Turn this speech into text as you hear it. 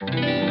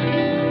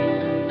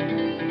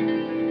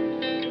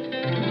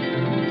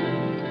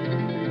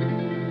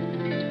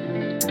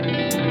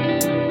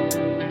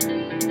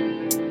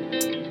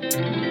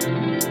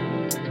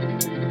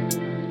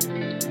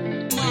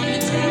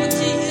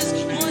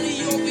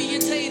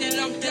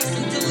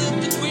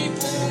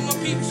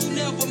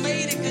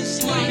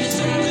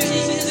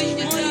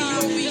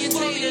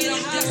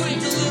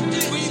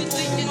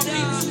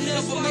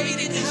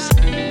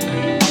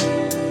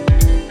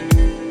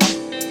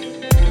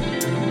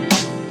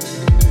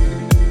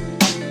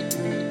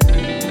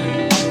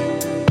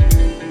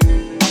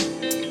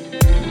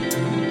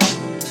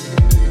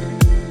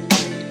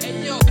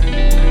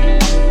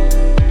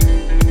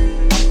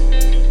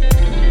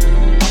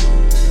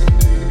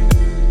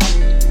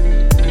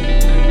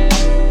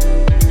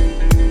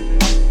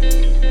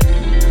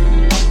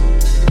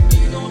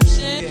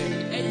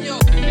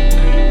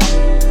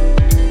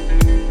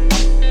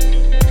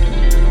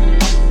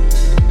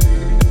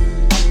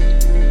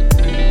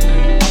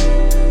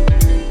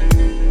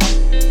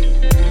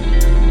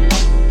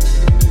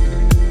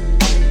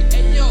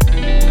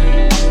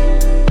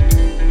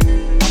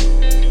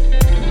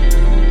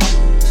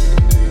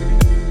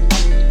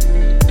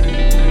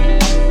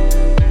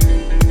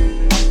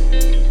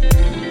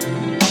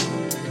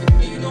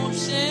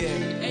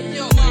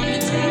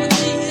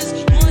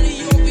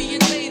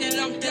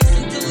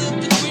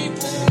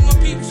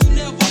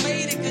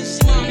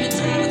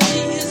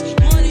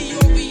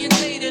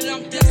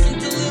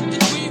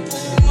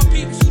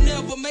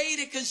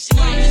cause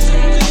my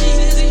mentality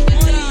is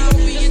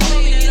money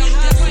orientated. I'm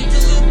destined to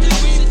live the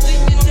dream for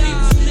all my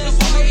people who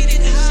never made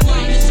it. Cause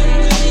my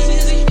mentality is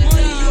money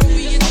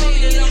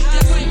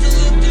orientated. I'm destined to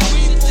live the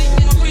dream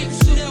for all my people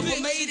who never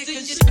made it.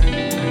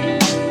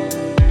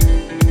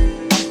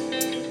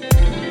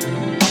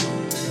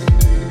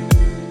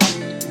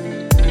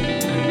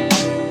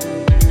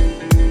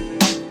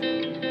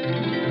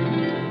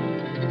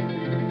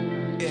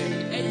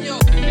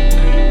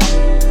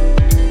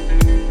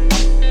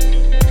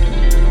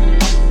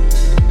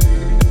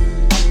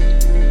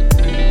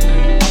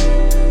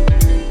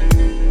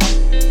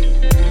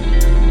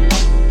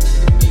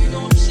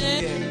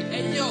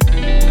 Hey yo.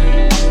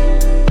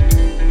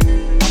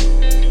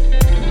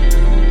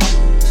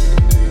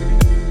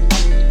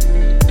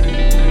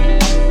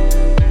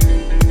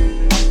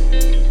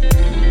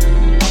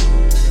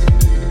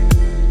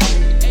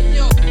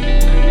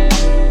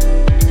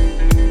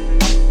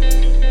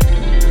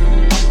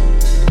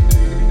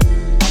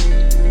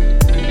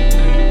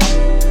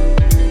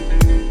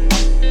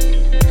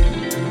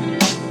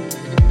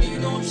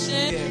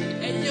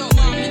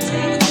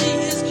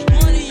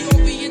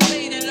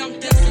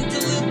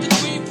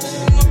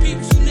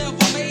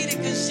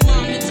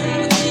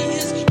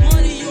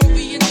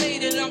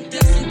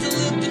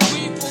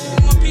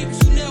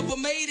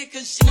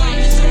 Cause